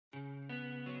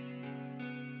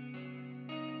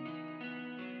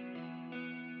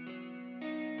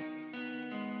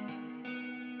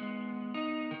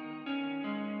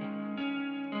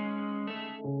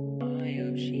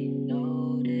hope she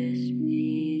noticed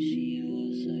me. She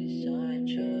looks like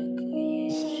such a queen.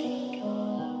 She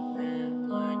got them red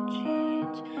blood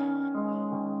jeans.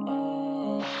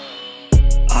 Oh.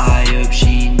 I hope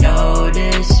she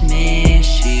noticed me.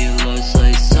 She looks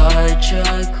like such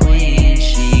a queen.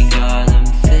 She got them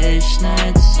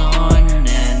fishnets on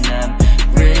and them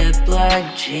ripped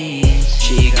black jeans.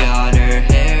 She got her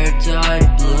hair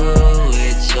dyed blue,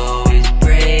 it's always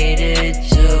braided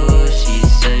too. She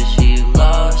says she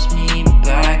loves me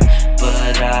back,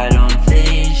 but I don't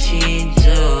think she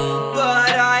do.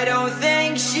 But I don't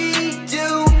think she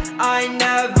do. I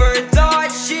never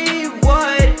thought she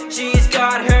would. She's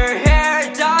got her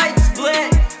hair dyed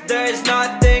split. There's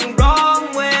nothing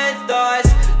wrong with us.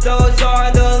 Those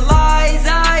are the lies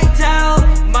I tell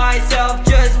myself.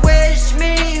 Just wish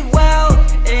me well.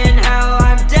 In hell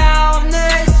I'm down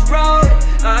this road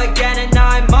again and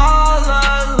I'm all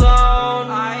alone.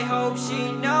 I hope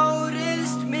she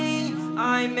noticed me.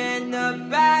 I'm in the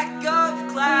back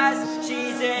of class.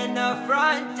 She's in the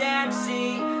front damn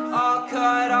seat. I'll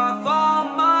cut off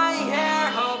all my hair.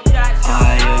 Hope that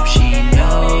I hope she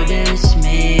noticed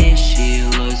me. She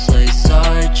looks like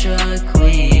such a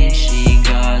queen. She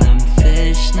got them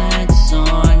fishnets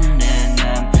on and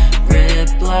them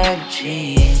ripped black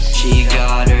jeans. She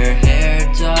got her hair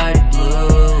dyed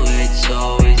blue, it's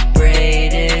always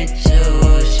braided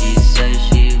too. She says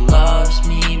she loves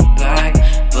me back,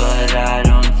 but I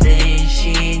don't think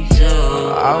she do.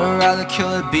 I would rather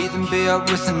kill a beat than be up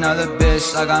with another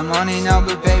bitch. I got money now,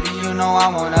 but baby, you know I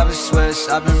won't ever switch.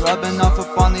 I've been rubbing off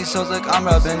up on these hoes like I'm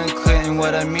rubbing a clit. And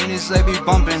what I mean is they be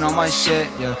bumping on my shit,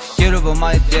 yeah. Get up on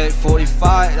my dick,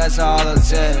 45, that's all I'll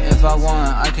take. If I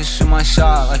want, I can shoot my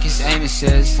shot like it's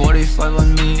Amos's. 45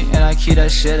 on me, and I keep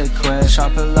that shit equipped.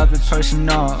 Shop a loving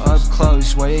personal, up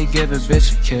close, where you give a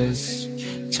bitch a kiss.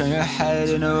 Turn your head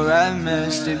in a red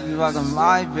mist. If you walk on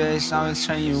my bitch, I'ma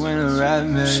turn you in a red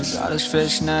mist. She got his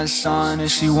fishnets on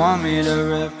and she want me to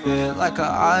rip it like a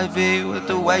ivy with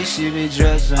the way she be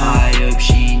dripping. I hope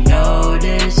she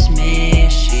noticed me.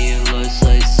 She looks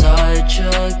like such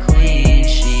a queen.